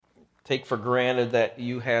take for granted that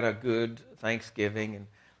you had a good Thanksgiving,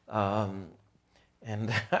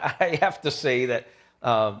 and I have to say that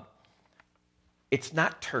it's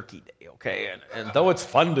not Turkey Day, okay? And though it's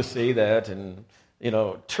fun to say that, and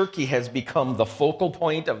turkey has become the focal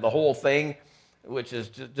point of the whole thing, which is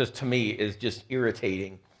just to me is just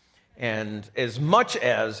irritating. And as much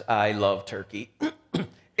as I love turkey,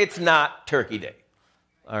 it's not Turkey Day,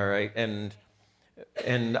 all right? And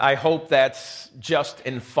I hope that's just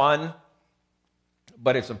in fun,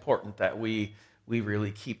 but it's important that we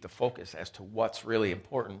really keep the focus as to what's really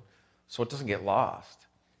important so it doesn't get lost,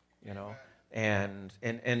 And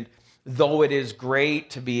though it is great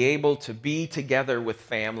to be able to be together with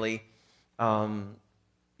family, that's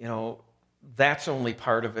only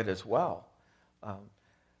part of it as well.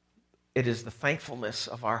 It is the thankfulness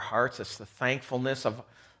of our hearts. It's the thankfulness of,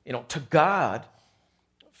 to God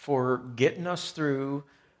for getting us through,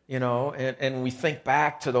 and we think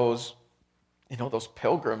back to those, those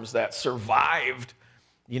pilgrims that survived,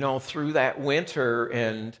 through that winter,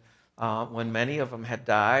 and when many of them had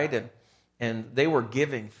died, and they were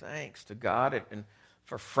giving thanks to God and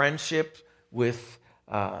for friendship with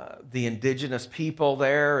the indigenous people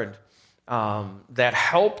there, and that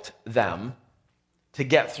helped them to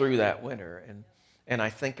get through that winter. And I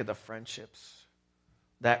think of the friendships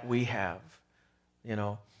that we have,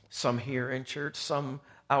 some here in church, some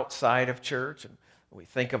outside of church, and we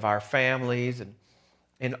think of our families,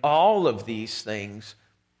 and all of these things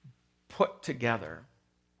put together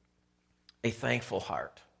a thankful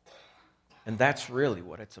heart. And that's really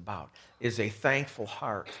what it's about, is a thankful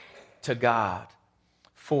heart to God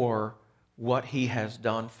for what he has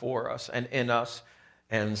done for us and in us,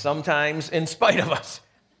 and sometimes in spite of us,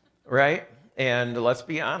 right? And let's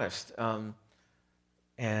be honest.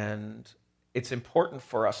 And it's important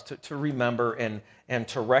for us to remember and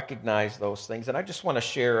to recognize those things. And I just want to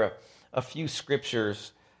share a few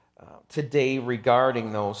scriptures today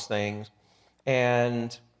regarding those things.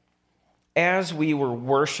 And as we were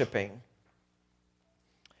worshiping,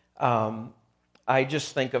 I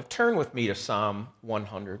just think of, turn with me to Psalm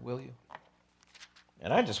 100, will you?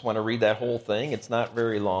 And I just want to read that whole thing. It's not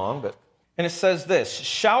very long, and it says this: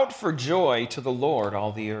 shout for joy to the Lord,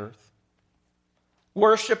 all the earth.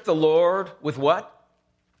 Worship the Lord with what?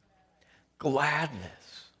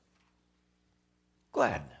 Gladness.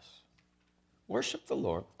 Gladness. Worship the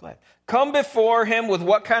Lord with gladness. Come before him with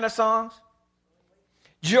what kind of songs?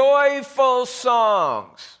 Joyful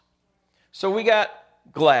songs. So we got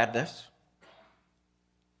gladness.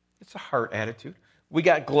 It's a heart attitude. We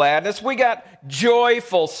got gladness. We got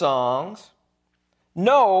joyful songs.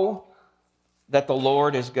 Know that the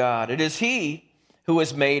Lord is God. It is he who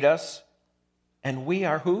has made us, and we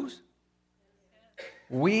are whose?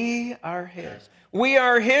 We are his. We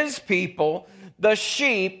are his people, the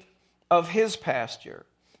sheep of his pasture.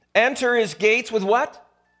 Enter his gates with what?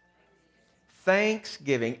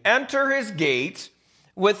 Thanksgiving. Enter his gates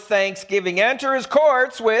with thanksgiving. Enter his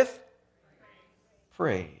courts with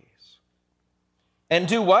praise. And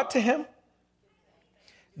do what to him?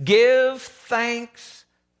 Give thanks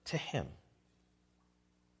to him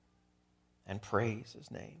and praise his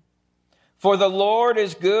name. For the Lord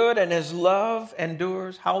is good, and his love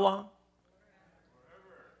endures how long?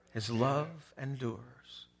 His love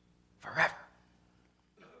endures forever.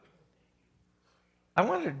 I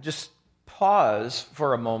want to just pause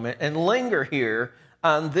for a moment and linger here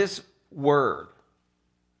on this word.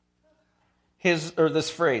 This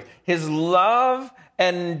phrase, his love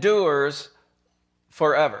endures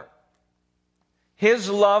forever. His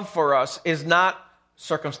love for us is not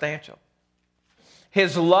circumstantial.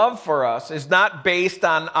 His love for us is not based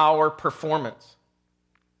on our performance.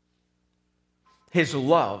 His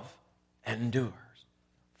love endures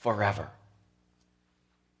forever.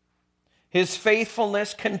 His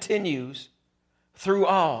faithfulness continues through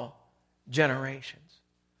all generations.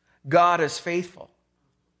 God is faithful.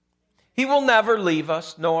 He will never leave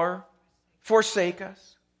us nor forsake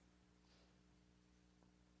us.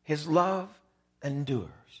 His love endures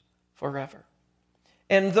forever.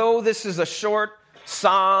 And though this is a short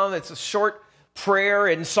psalm, it's a short prayer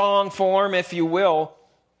in song form, if you will,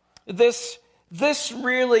 this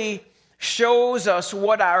really shows us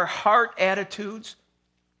what our heart attitudes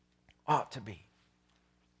ought to be.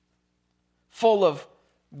 Full of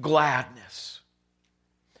gladness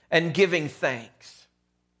and giving thanks.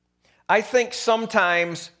 I think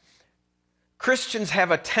sometimes Christians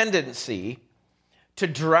have a tendency to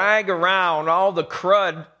drag around all the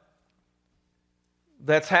crud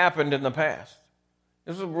that's happened in the past.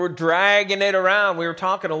 We're dragging it around. We were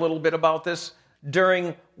talking a little bit about this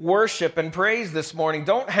during worship and praise this morning.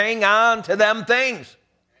 Don't hang on to them things.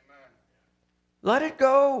 Let it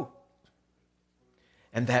go.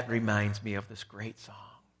 And that reminds me of this great song.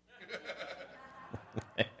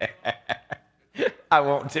 I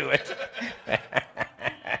won't do it.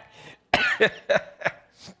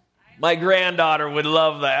 My granddaughter would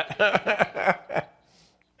love that.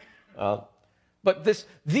 But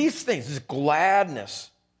these things, this gladness,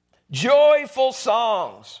 joyful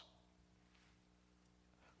songs.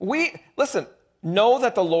 Listen, know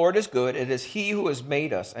that the Lord is good. It is He who has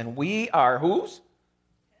made us, and we are whose?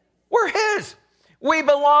 We're His. We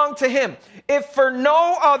belong to Him. If for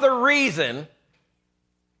no other reason,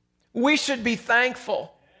 we should be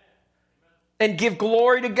thankful and give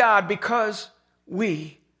glory to God because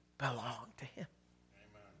we belong to Him.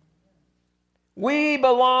 We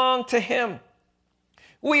belong to Him.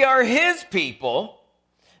 We are His people,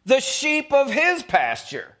 the sheep of His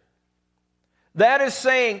pasture. That is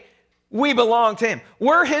saying we belong to Him.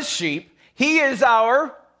 We're His sheep. He is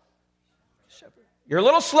our shepherd. You're a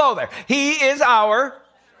little slow there. He is our,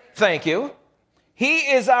 thank you.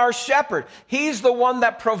 He is our shepherd. He's the one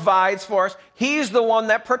that provides for us. He's the one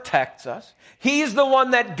that protects us. He's the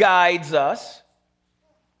one that guides us.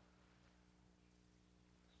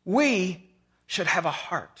 We should have a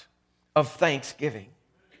heart of thanksgiving.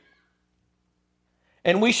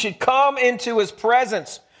 And we should come into His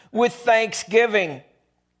presence with thanksgiving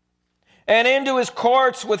and into His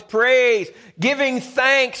courts with praise, giving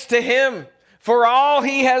thanks to Him for all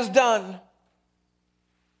He has done.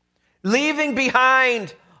 Leaving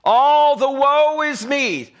behind all the woe is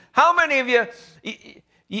me's. How many of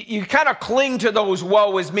you kind of cling to those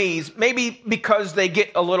woe is me's, maybe because they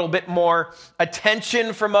get a little bit more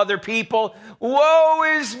attention from other people. Woe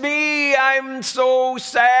is me, I'm so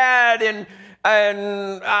sad, and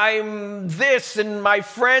I'm this, and my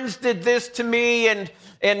friends did this to me, and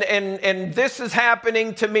this is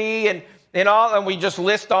happening to me, and we just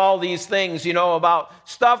list all these things, about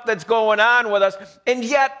stuff that's going on with us, and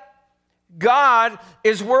yet God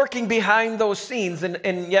is working behind those scenes,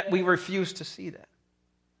 and yet we refuse to see that.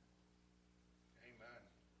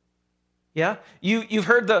 Yeah? You've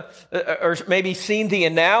heard or maybe seen the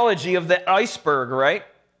analogy of the iceberg, right?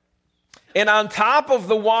 And on top of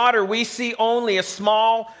the water, we see only a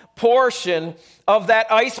small portion of that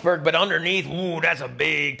iceberg, but underneath, that's a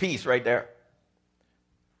big piece right there.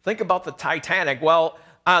 Think about the Titanic. Well,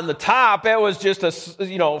 on the top, it was just a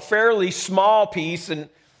fairly small piece in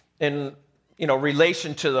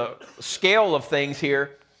relation to the scale of things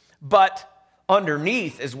here, but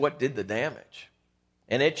underneath is what did the damage.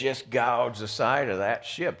 And it just gouged the side of that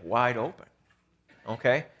ship wide open.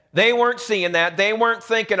 Okay? They weren't seeing that. They weren't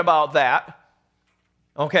thinking about that.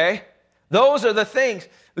 Okay? Those are the things.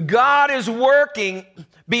 God is working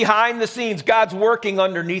behind the scenes. God's working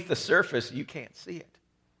underneath the surface. You can't see it.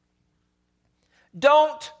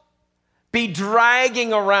 Don't be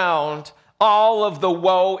dragging around all of the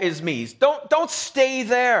woe is me's. Don't stay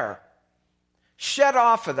there. Shed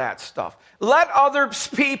off of that stuff. Let other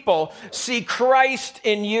people see Christ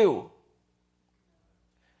in you.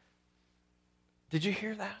 Did you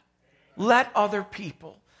hear that? Let other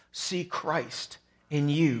people see Christ in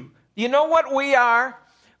you. You know what we are?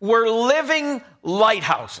 We're living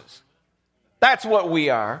lighthouses. That's what we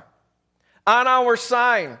are. On our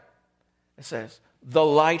sign, it says, the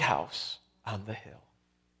lighthouse on the hill.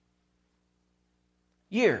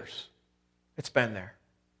 Years it's been there.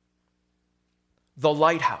 The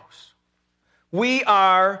lighthouse. We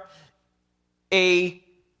are to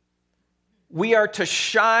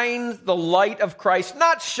shine the light of Christ,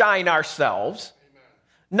 not shine ourselves,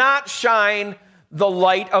 not shine the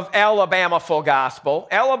light of Alabama Full Gospel.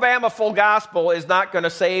 Alabama Full Gospel is not going to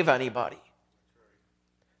save anybody.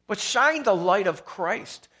 But shine the light of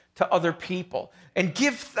Christ to other people and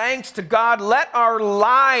give thanks to God. Let our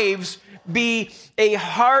lives be a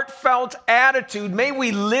heartfelt attitude. May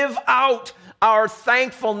we live out our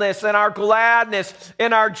thankfulness and our gladness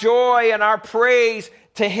and our joy and our praise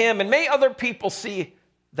to Him. And may other people see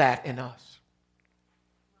that in us.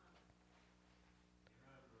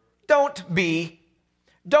 Don't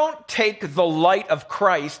take the light of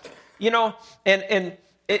Christ, you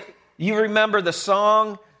remember the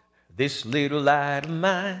song, this little light of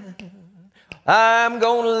mine, I'm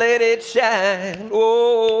gonna let it shine.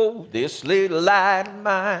 Oh, this little light of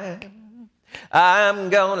mine, I'm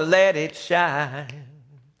gonna let it shine.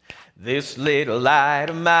 This little light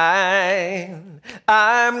of mine,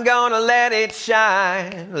 I'm gonna let it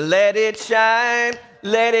shine. Let it shine,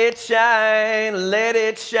 let it shine, let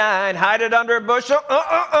it shine. Hide it under a bushel?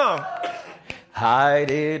 Hide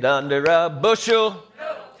it under a bushel.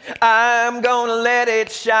 I'm gonna let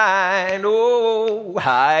it shine. Oh,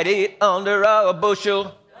 hide it under a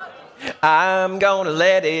bushel. I'm gonna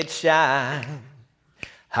let it shine.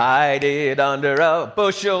 Hide it under a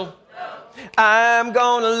bushel. I'm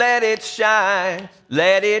gonna let it shine.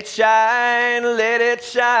 Let it shine, let it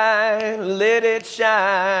shine, let it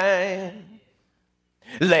shine.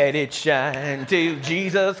 Let it shine till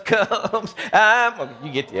Jesus comes.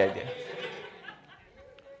 You get the idea.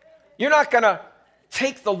 You're not going to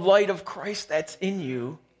take the light of Christ that's in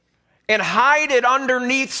you and hide it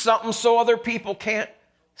underneath something so other people can't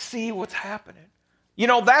see what's happening. You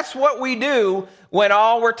know, that's what we do when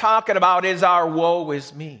all we're talking about is our woe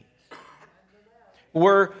is me.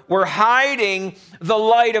 We're hiding the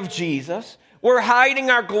light of Jesus. We're hiding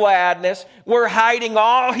our gladness. We're hiding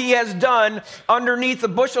all he has done underneath the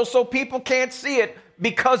bushel so people can't see it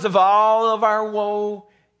because of all of our woe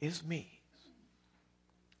is me.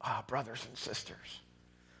 Ah, brothers and sisters,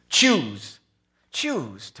 choose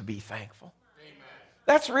to be thankful. Amen.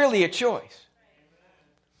 That's really a choice.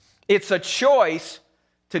 It's a choice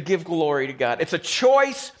to give glory to God. It's a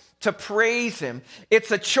choice to praise him.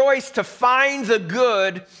 It's a choice to find the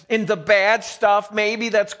good in the bad stuff maybe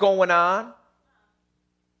that's going on.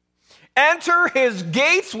 Enter his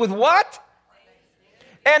gates with what?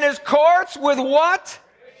 And his courts with what?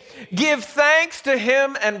 Give thanks to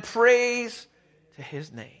him and praise to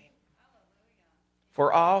his name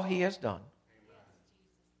for all he has done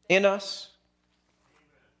in us,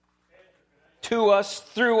 to us,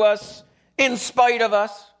 through us, in spite of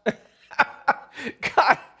us.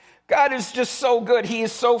 God is just so good. He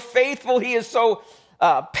is so faithful. He is so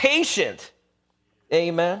patient.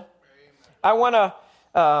 Amen. I want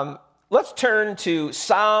to, let's turn to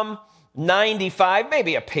Psalm 95,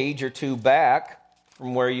 maybe a page or two back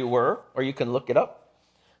from where you were, or you can look it up.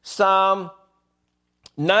 Psalm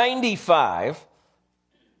 95.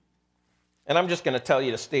 And I'm just going to tell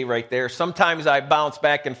you to stay right there. Sometimes I bounce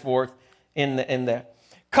back and forth in the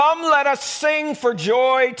Come, let us sing for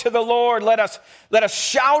joy to the Lord. Let us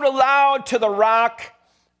shout aloud to the rock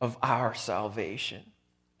of our salvation.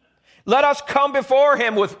 Let us come before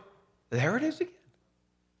him with, there it is again.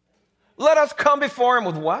 Let us come before him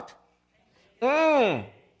with what?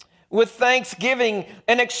 With thanksgiving,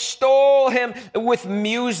 and extol him with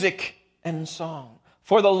music and song.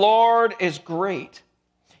 For the Lord is great.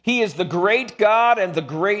 He is the great God and the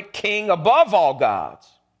great King above all gods.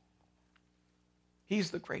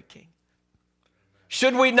 He's the great King.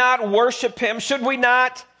 Should we not worship him? Should we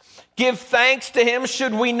not give thanks to him?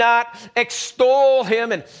 Should we not extol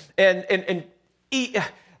him and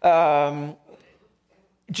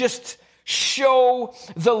just show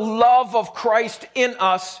the love of Christ in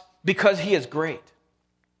us because he is great?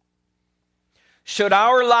 Should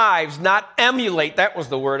our lives not emulate, that was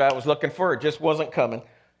the word I was looking for, it just wasn't coming.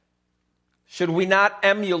 Should we not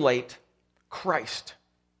emulate Christ?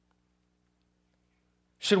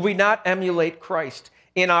 Should we not emulate Christ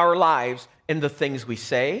in our lives, in the things we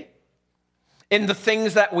say, in the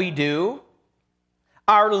things that we do?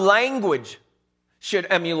 Our language should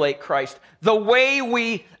emulate Christ. The way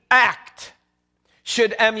we act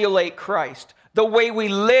should emulate Christ. The way we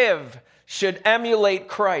live should emulate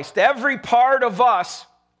Christ. Every part of us,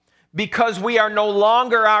 because we are no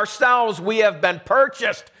longer ourselves, we have been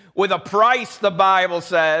purchased with a price, the Bible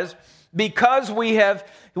says. Because we have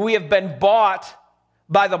been bought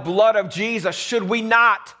by the blood of Jesus, should we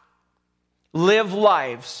not live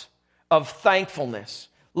lives of thankfulness,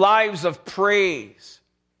 lives of praise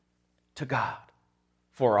to God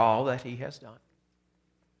for all that he has done?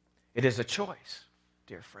 It is a choice,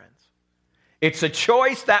 dear friends. It's a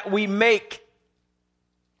choice that we make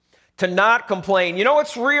to not complain. You know,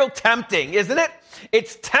 it's real tempting, isn't it?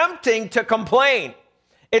 It's tempting to complain.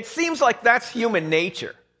 It seems like that's human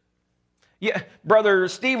nature. Yeah, Brother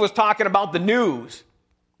Steve was talking about the news.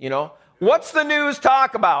 You know, what's the news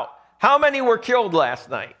talk about? How many were killed last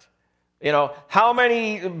night? You know, how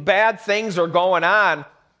many bad things are going on?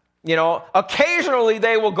 You know, occasionally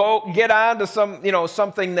they will go get on to some, you know,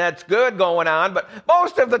 something that's good going on, but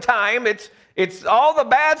most of the time it's all the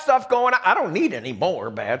bad stuff going on. I don't need any more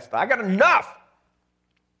bad stuff. I got enough.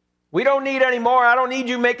 We don't need any more. I don't need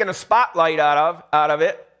you making a spotlight out of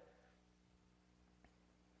it.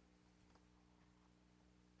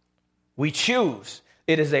 We choose.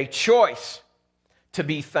 It is a choice to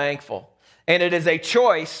be thankful. And it is a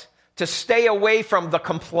choice to stay away from the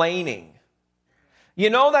complaining. You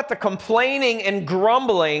know that the complaining and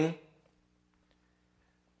grumbling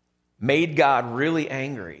made God really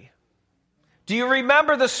angry. Do you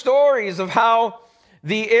remember the stories of how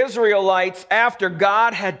the Israelites, after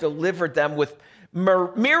God had delivered them with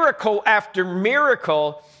miracle after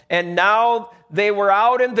miracle, and now they were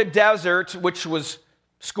out in the desert, which was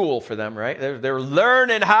school for them, right? They're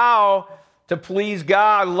learning how to please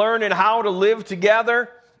God, learning how to live together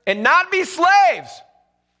and not be slaves.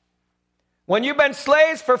 When you've been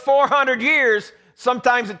slaves for 400 years,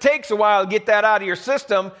 sometimes it takes a while to get that out of your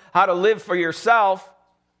system, how to live for yourself,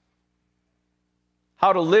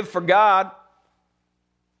 how to live for God.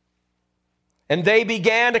 And they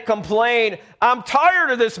began to complain, I'm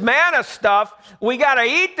tired of this manna stuff. We got to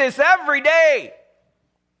eat this every day.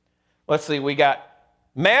 Let's see, we got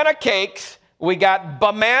manna cakes, we got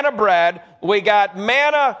banana bread, we got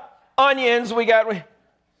manna onions, we got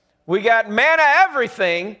manna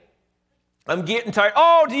everything. I'm getting tired.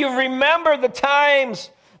 Oh, do you remember the times,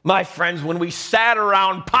 my friends, when we sat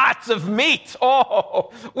around pots of meat?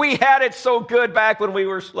 Oh, we had it so good back when we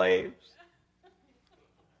were slaves.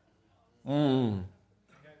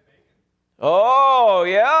 Oh,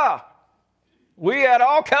 yeah. We had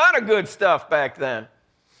all kind of good stuff back then.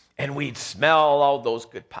 And we'd smell all those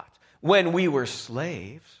good pots. When we were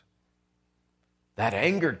slaves, that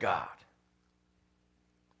angered God.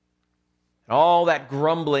 And all that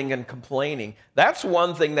grumbling and complaining, that's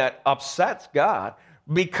one thing that upsets God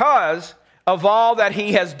because of all that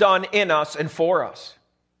he has done in us and for us.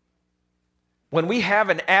 When we have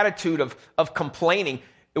an attitude of complaining,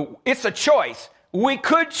 it's a choice. We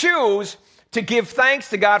could choose to give thanks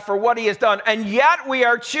to God for what he has done, and yet we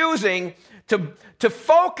are choosing to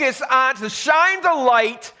focus on, to shine the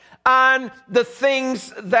light on the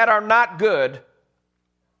things that are not good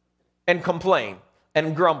and complain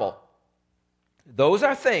and grumble. Those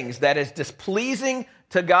are things that is displeasing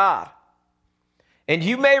to God. And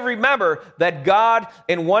you may remember that God,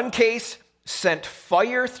 in one case, sent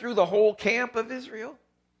fire through the whole camp of Israel.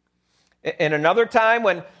 In another time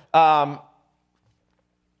when and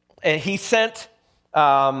he sent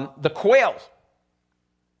the quails,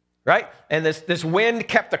 right? And this wind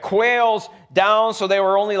kept the quails down, so they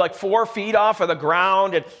were only like 4 feet off of the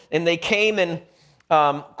ground, and they came in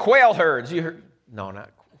quail herds. You heard? No,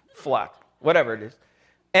 not flock, whatever it is.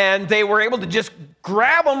 And they were able to just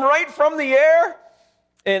grab them right from the air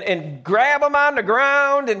and grab them on the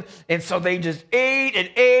ground. And so they just ate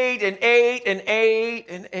and ate and ate and ate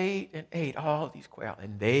and ate and ate all these quail.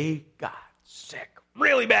 And they got sick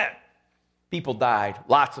really bad. People died,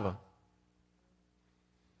 lots of them.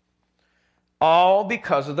 All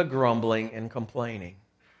because of the grumbling and complaining.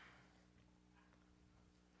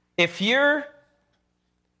 If you're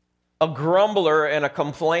a grumbler and a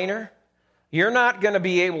complainer, you're not going to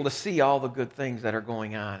be able to see all the good things that are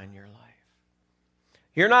going on in your life.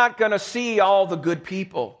 You're not going to see all the good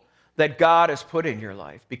people that God has put in your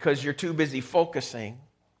life because you're too busy focusing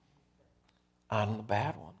on the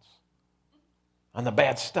bad ones, on the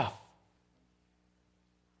bad stuff.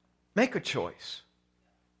 Make a choice.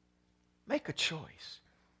 Make a choice.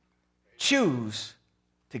 Choose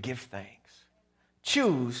to give thanks.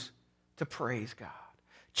 Choose to praise God.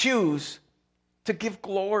 Choose to give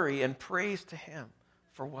glory and praise to him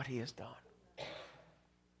for what he has done.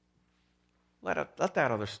 Let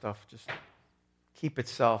that other stuff just keep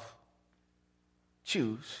itself.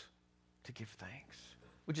 Choose to give thanks.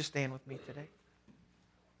 Would you stand with me today?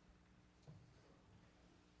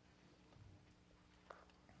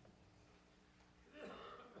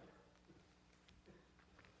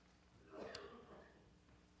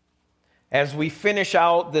 As we finish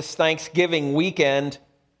out this Thanksgiving weekend,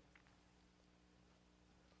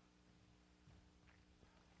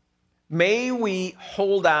 may we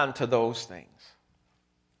hold on to those things.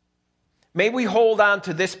 May we hold on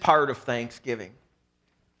to this part of Thanksgiving.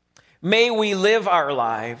 May we live our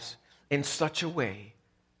lives in such a way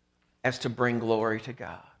as to bring glory to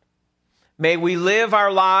God. May we live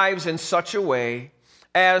our lives in such a way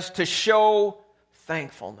as to show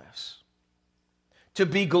thankfulness, to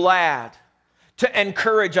be glad, to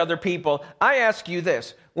encourage other people. I ask you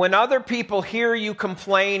this, when other people hear you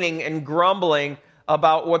complaining and grumbling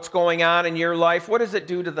about what's going on in your life, what does it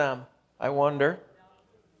do to them? I wonder.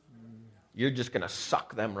 You're just going to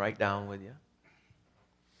suck them right down with you.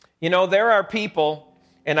 You know, there are people,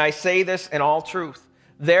 and I say this in all truth,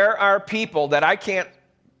 there are people that I can't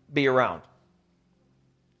be around.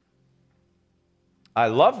 I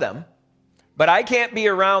love them, but I can't be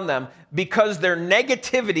around them because their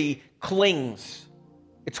negativity clings.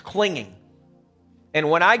 It's clinging. And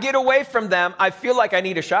when I get away from them, I feel like I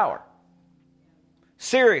need a shower.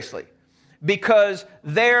 Seriously. Because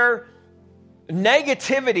their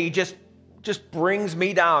negativity just brings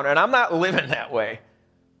me down. And I'm not living that way.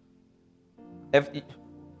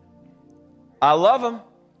 I love them.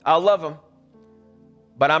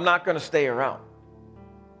 But I'm not going to stay around.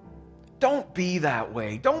 don't be that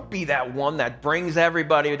way. Don't be that one that brings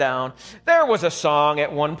everybody down. There was a song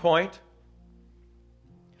at one point.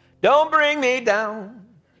 Don't bring me down.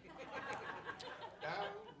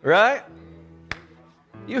 Right?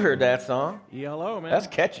 You heard that song. ELO, man. That's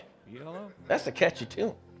catchy. ELO. That's a catchy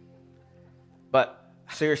tune. But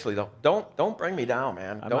seriously, though, don't bring me down,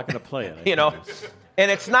 man. I'm not going to play it. You know, and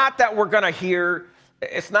it's not that we're going to hear.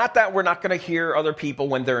 It's not that we're not going to hear other people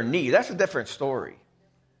when they're in need. That's a different story.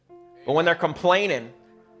 But when they're complaining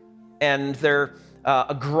and they're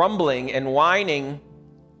grumbling and whining,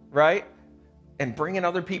 right, and bringing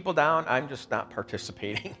other people down, I'm just not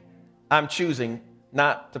participating. I'm choosing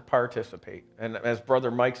not to participate. And as Brother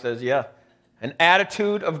Mike says, yeah, an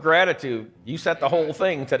attitude of gratitude. You set the whole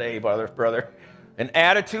thing today, brother. An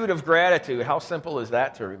attitude of gratitude. How simple is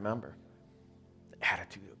that to remember?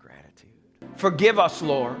 Attitude of gratitude. Forgive us,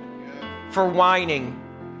 Lord, for whining,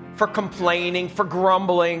 for complaining, for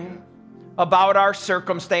grumbling about our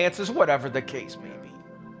circumstances, whatever the case may be.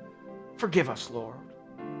 Forgive us, Lord.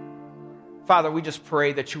 Father, we just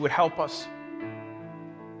pray that you would help us.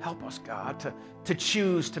 Help us, God, to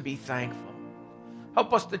choose to be thankful.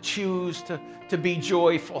 Help us to choose to be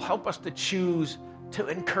joyful. Help us to choose to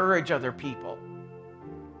encourage other people.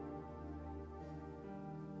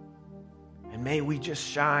 And may we just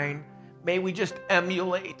shine. May we just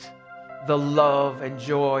emulate the love and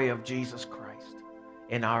joy of Jesus Christ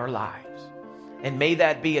in our lives. And may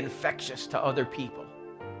that be infectious to other people.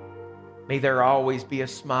 May there always be a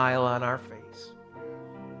smile on our face.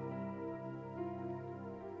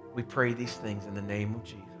 We pray these things in the name of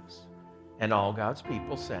Jesus. And all God's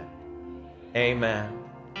people said, amen.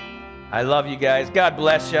 I love you guys. God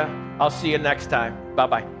bless you. I'll see you next time.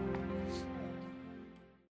 Bye-bye.